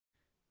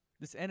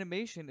This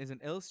animation is an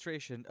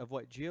illustration of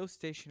what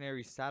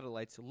geostationary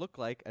satellites look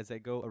like as they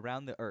go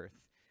around the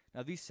Earth.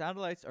 Now, these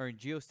satellites are in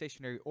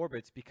geostationary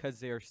orbits because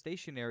they are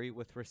stationary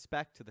with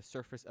respect to the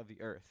surface of the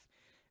Earth.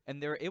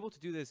 And they're able to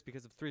do this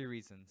because of three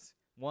reasons.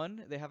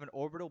 One, they have an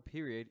orbital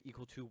period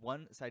equal to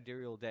one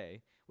sidereal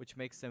day, which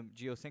makes them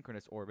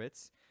geosynchronous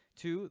orbits.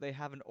 Two, they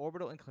have an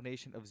orbital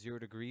inclination of 0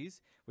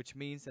 degrees, which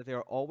means that they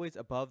are always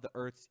above the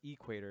Earth's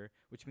equator,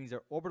 which means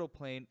their orbital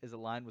plane is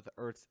aligned with the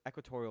Earth's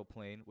equatorial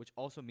plane, which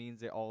also means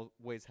they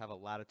always have a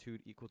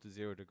latitude equal to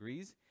 0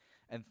 degrees.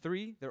 And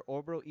three, their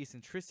orbital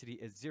eccentricity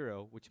is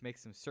 0, which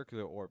makes them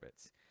circular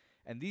orbits.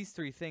 And these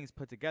three things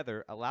put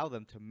together allow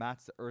them to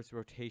match the Earth's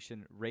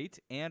rotation rate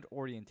and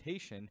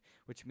orientation,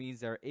 which means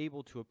they're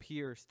able to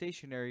appear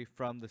stationary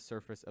from the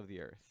surface of the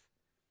Earth.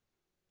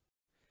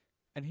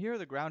 And here are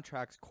the ground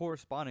tracks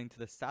corresponding to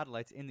the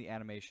satellites in the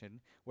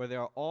animation, where they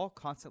are all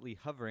constantly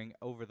hovering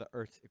over the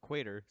Earth's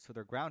equator, so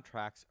their ground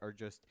tracks are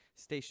just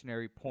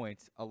stationary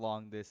points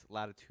along this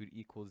latitude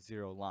equals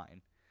 0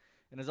 line.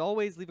 And as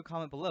always, leave a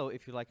comment below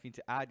if you'd like me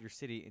to add your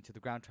city into the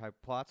ground track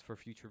plots for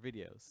future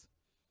videos.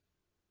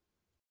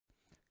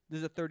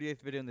 This is the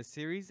 38th video in the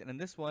series, and in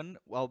this one,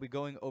 I'll be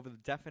going over the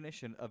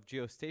definition of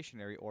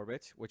geostationary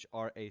orbits, which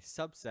are a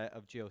subset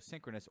of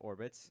geosynchronous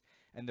orbits,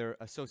 and their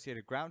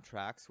associated ground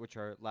tracks, which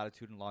are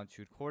latitude and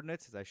longitude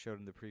coordinates, as I showed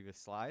in the previous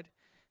slide,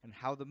 and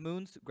how the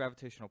moon's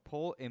gravitational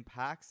pull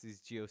impacts these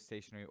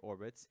geostationary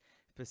orbits,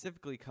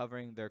 specifically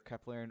covering their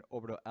Keplerian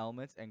orbital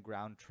elements and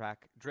ground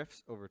track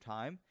drifts over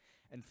time.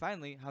 And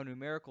finally, how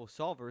numerical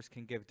solvers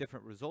can give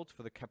different results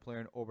for the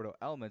Keplerian orbital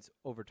elements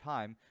over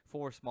time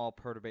for small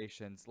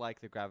perturbations like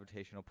the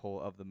gravitational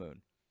pull of the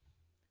moon.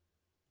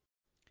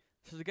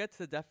 So to get to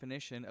the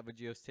definition of a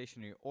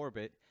geostationary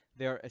orbit,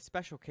 they are a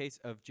special case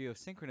of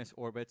geosynchronous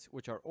orbits,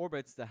 which are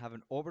orbits that have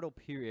an orbital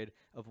period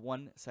of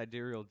one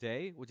sidereal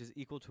day, which is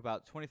equal to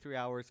about 23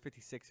 hours,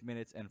 56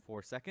 minutes, and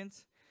 4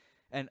 seconds.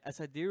 And a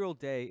sidereal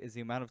day is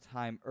the amount of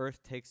time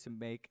Earth takes to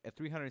make a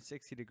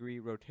 360-degree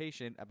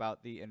rotation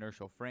about the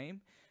inertial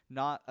frame,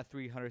 not a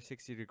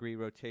 360-degree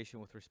rotation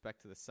with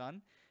respect to the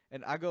sun.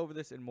 And I go over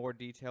this in more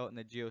detail in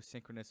the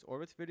geosynchronous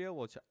orbits video,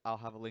 which I'll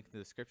have a link in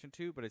the description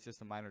to, but it's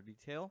just a minor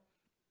detail.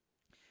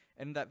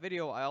 And in that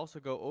video, I also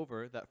go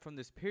over that from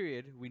this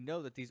period, we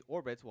know that these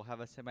orbits will have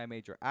a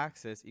semi-major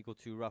axis equal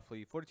to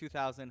roughly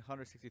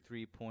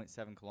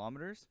 42,163.7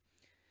 kilometers.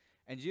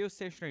 And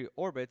geostationary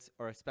orbits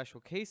are a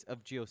special case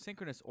of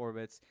geosynchronous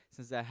orbits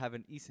since they have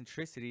an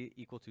eccentricity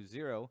equal to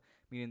 0,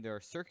 meaning they are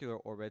circular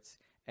orbits,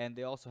 and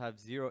they also have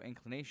 0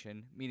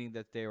 inclination, meaning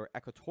that they are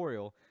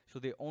equatorial, so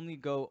they only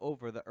go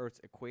over the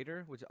Earth's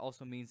equator, which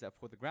also means that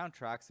for the ground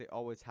tracks, they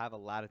always have a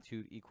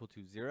latitude equal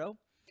to 0.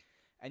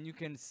 And you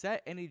can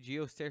set any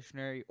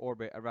geostationary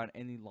orbit around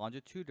any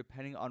longitude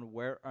depending on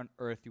where on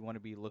Earth you want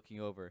to be looking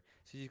over.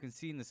 So as you can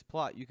see in this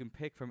plot, you can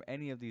pick from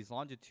any of these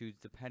longitudes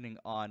depending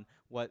on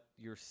what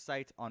your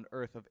site on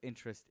Earth of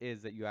interest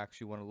is that you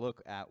actually want to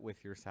look at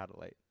with your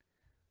satellite.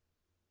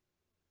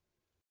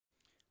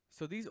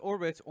 So these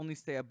orbits only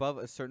stay above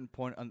a certain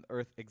point on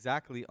Earth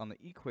exactly on the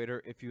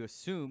equator if you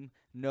assume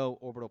no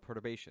orbital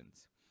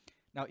perturbations.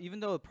 Now, even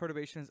though the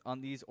perturbations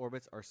on these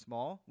orbits are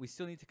small, we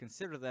still need to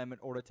consider them in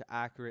order to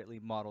accurately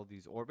model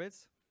these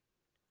orbits.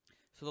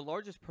 So the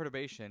largest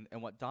perturbation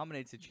and what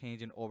dominates the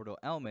change in orbital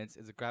elements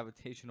is the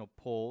gravitational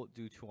pull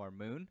due to our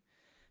moon.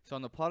 So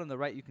on the plot on the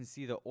right, you can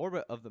see the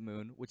orbit of the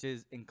moon, which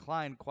is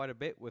inclined quite a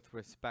bit with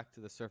respect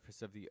to the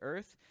surface of the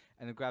Earth,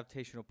 and the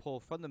gravitational pull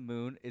from the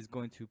moon is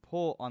going to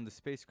pull on the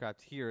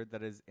spacecraft here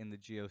that is in the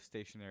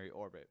geostationary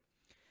orbit.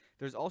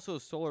 There's also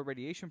solar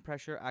radiation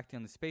pressure acting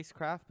on the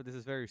spacecraft, but this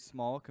is very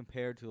small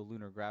compared to the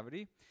lunar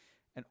gravity.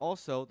 And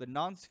also, the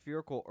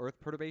non-spherical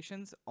Earth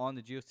perturbations on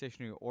the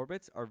geostationary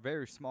orbits are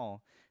very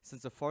small,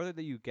 since the farther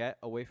that you get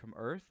away from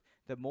Earth,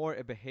 the more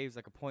it behaves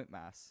like a point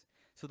mass.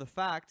 So the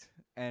fact,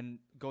 and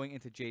going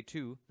into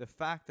J2, the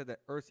fact that the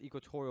Earth's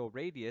equatorial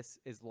radius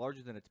is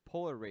larger than its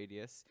polar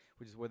radius,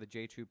 which is where the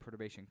J2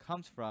 perturbation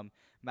comes from,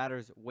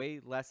 matters way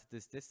less at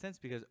this distance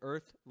because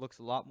Earth looks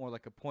a lot more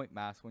like a point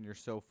mass when you're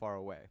so far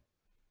away.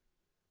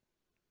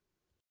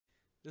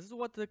 This is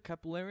what the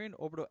Keplerian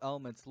orbital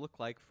elements look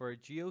like for a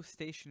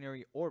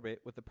geostationary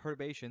orbit with the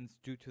perturbations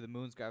due to the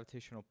moon's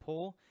gravitational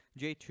pull,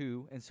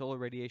 J2, and solar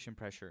radiation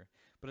pressure.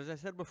 But as I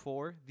said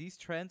before, these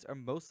trends are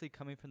mostly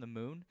coming from the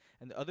moon,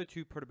 and the other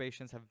two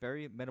perturbations have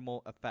very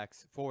minimal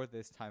effects for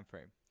this time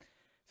frame.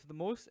 So the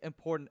most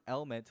important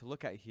element to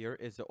look at here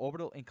is the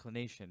orbital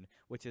inclination,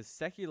 which is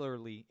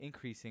secularly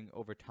increasing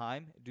over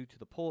time due to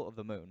the pull of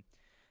the moon.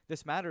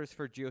 This matters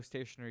for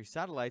geostationary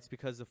satellites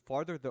because the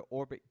farther the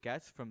orbit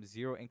gets from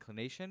 0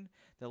 inclination,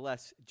 the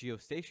less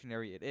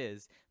geostationary it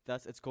is.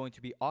 Thus, it's going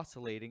to be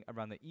oscillating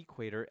around the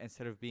equator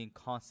instead of being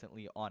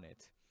constantly on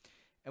it.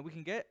 And we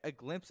can get a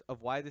glimpse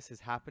of why this is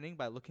happening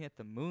by looking at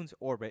the moon's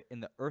orbit in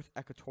the Earth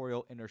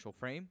equatorial inertial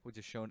frame, which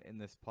is shown in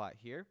this plot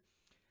here.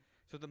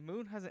 So the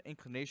moon has an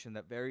inclination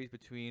that varies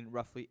between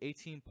roughly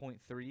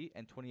 18.3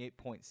 and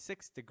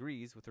 28.6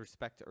 degrees with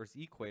respect to Earth's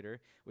equator,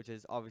 which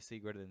is obviously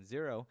greater than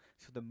 0.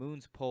 So the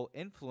moon's pole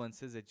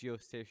influences the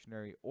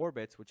geostationary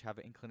orbits, which have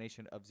an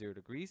inclination of 0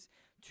 degrees,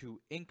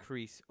 to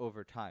increase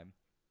over time.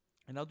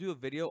 And I'll do a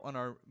video on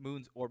our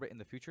moon's orbit in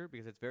the future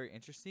because it's very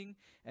interesting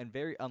and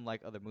very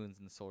unlike other moons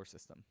in the solar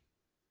system.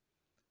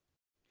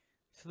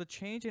 So the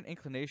change in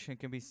inclination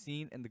can be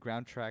seen in the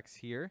ground tracks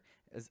here,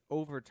 as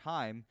over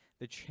time,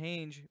 the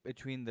change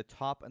between the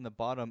top and the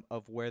bottom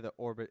of where the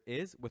orbit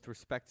is with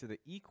respect to the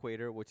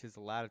equator, which is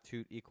the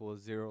latitude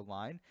equals 0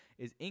 line,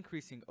 is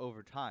increasing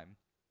over time.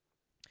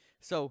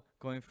 So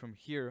going from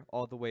here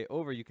all the way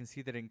over, you can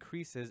see that it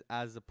increases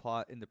as the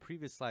plot in the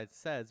previous slide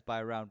says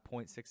by around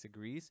 0.6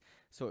 degrees.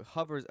 So it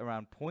hovers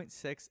around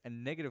 0.6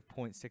 and negative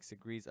 0.6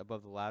 degrees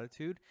above the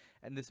latitude.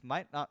 And this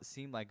might not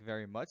seem like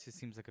very much. It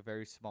seems like a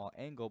very small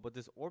angle, but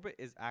this orbit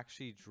is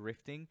actually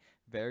drifting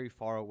very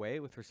far away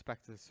with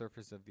respect to the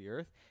surface of the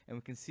Earth. And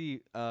we can see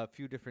a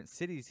few different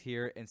cities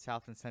here in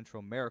South and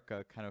Central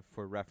America kind of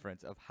for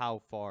reference of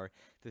how far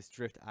this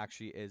drift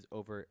actually is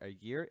over a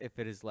year if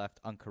it is left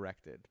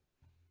uncorrected.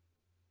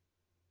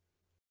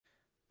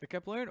 The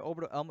Keplerian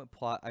orbital element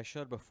plot I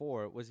showed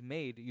before was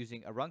made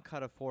using a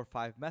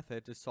run-cut-of-4-5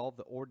 method to solve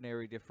the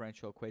ordinary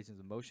differential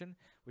equations of motion,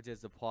 which is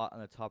the plot on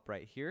the top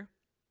right here.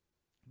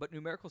 But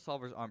numerical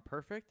solvers aren't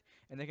perfect,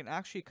 and they can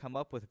actually come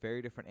up with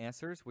very different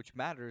answers, which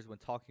matters when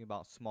talking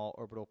about small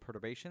orbital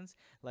perturbations,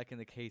 like in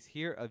the case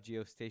here of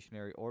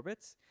geostationary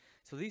orbits.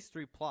 So these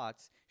three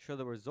plots show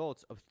the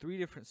results of three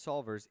different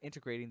solvers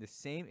integrating the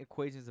same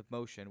equations of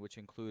motion, which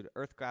include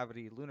Earth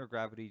gravity, lunar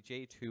gravity,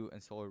 J2,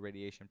 and solar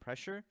radiation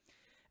pressure.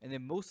 And they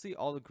mostly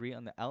all agree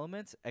on the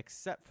elements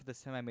except for the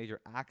semi-major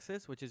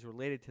axis, which is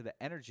related to the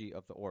energy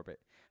of the orbit.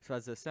 So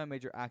as the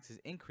semi-major axis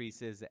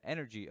increases, the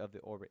energy of the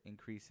orbit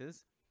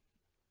increases.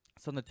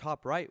 So on the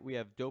top right, we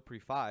have Dopre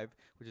 5,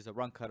 which is a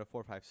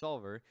run-cut-of-4-5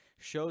 solver,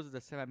 shows that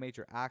the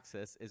semi-major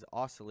axis is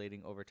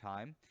oscillating over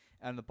time.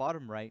 And on the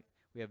bottom right,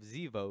 we have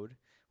ZVOD,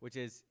 which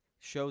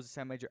shows the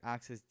semi-major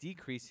axis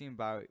decreasing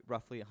by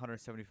roughly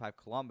 175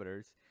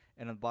 kilometers.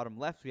 And on the bottom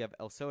left, we have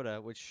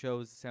ELSODA, which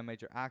shows the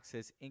semi-major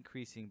axis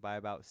increasing by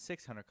about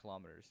 600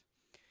 kilometers.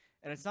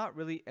 And it's not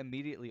really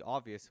immediately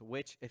obvious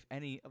which, if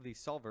any, of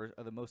these solvers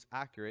are the most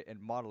accurate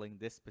in modeling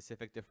this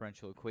specific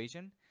differential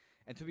equation.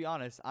 And to be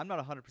honest, I'm not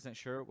 100%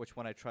 sure which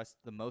one I trust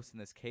the most in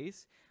this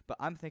case, but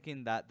I'm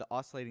thinking that the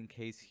oscillating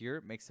case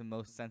here makes the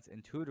most sense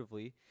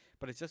intuitively,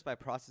 but it's just by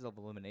process of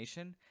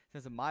elimination,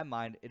 since in my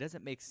mind, it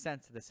doesn't make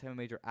sense that the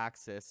semi-major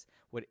axis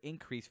would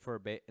increase for a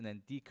bit and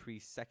then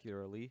decrease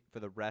secularly for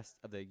the rest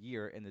of the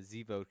year in the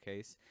ZVOD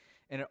case.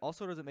 And it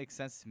also doesn't make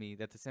sense to me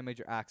that the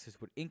semi-major axis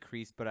would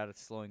increase but at a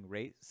slowing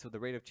rate, so the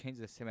rate of change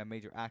of the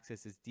semi-major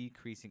axis is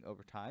decreasing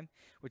over time,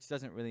 which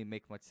doesn't really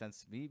make much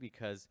sense to me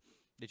because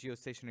the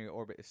geostationary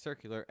orbit is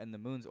circular and the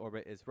moon's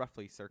orbit is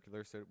roughly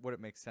circular, so it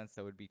wouldn't make sense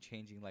that it would be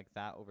changing like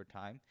that over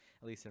time,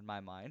 at least in my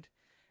mind.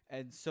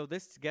 And so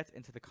this gets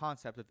into the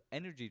concept of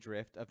energy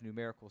drift of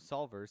numerical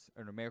solvers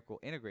or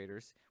numerical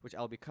integrators, which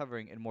I'll be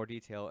covering in more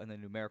detail in the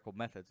numerical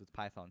methods with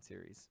Python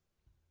series.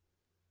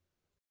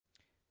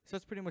 So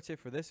that's pretty much it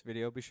for this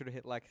video. Be sure to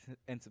hit like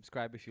and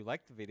subscribe if you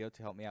liked the video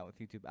to help me out with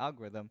YouTube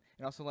algorithm.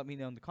 And also let me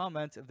know in the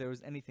comments if there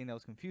was anything that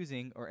was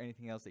confusing or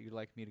anything else that you'd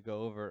like me to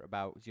go over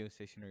about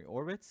geostationary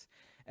orbits.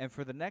 And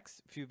for the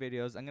next few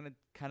videos, I'm going to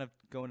kind of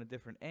go in a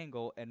different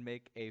angle and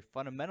make a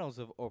fundamentals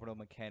of orbital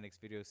mechanics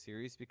video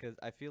series, because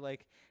I feel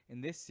like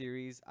in this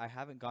series, I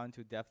haven't gone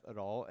into depth at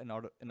all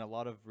in a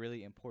lot of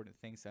really important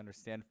things to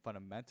understand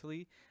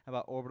fundamentally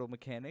about orbital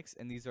mechanics.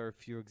 And these are a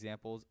few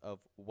examples of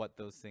what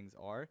those things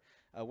are.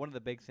 One of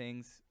the big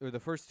things, or the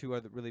first two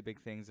are the really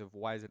big things of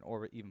why is an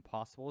orbit even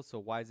possible. So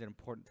why is it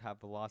important to have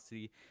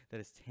velocity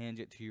that is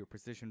tangent to your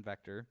position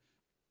vector?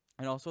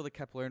 And also the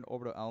Keplerian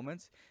orbital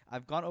elements.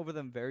 I've gone over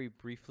them very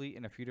briefly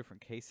in a few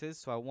different cases,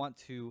 so I want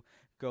to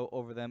go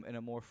over them in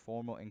a more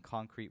formal and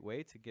concrete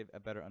way to give a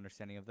better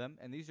understanding of them.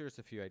 And these are just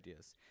a few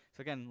ideas.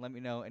 So again, let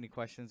me know any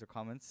questions or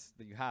comments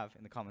that you have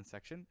in the comments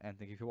section, and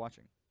thank you for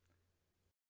watching.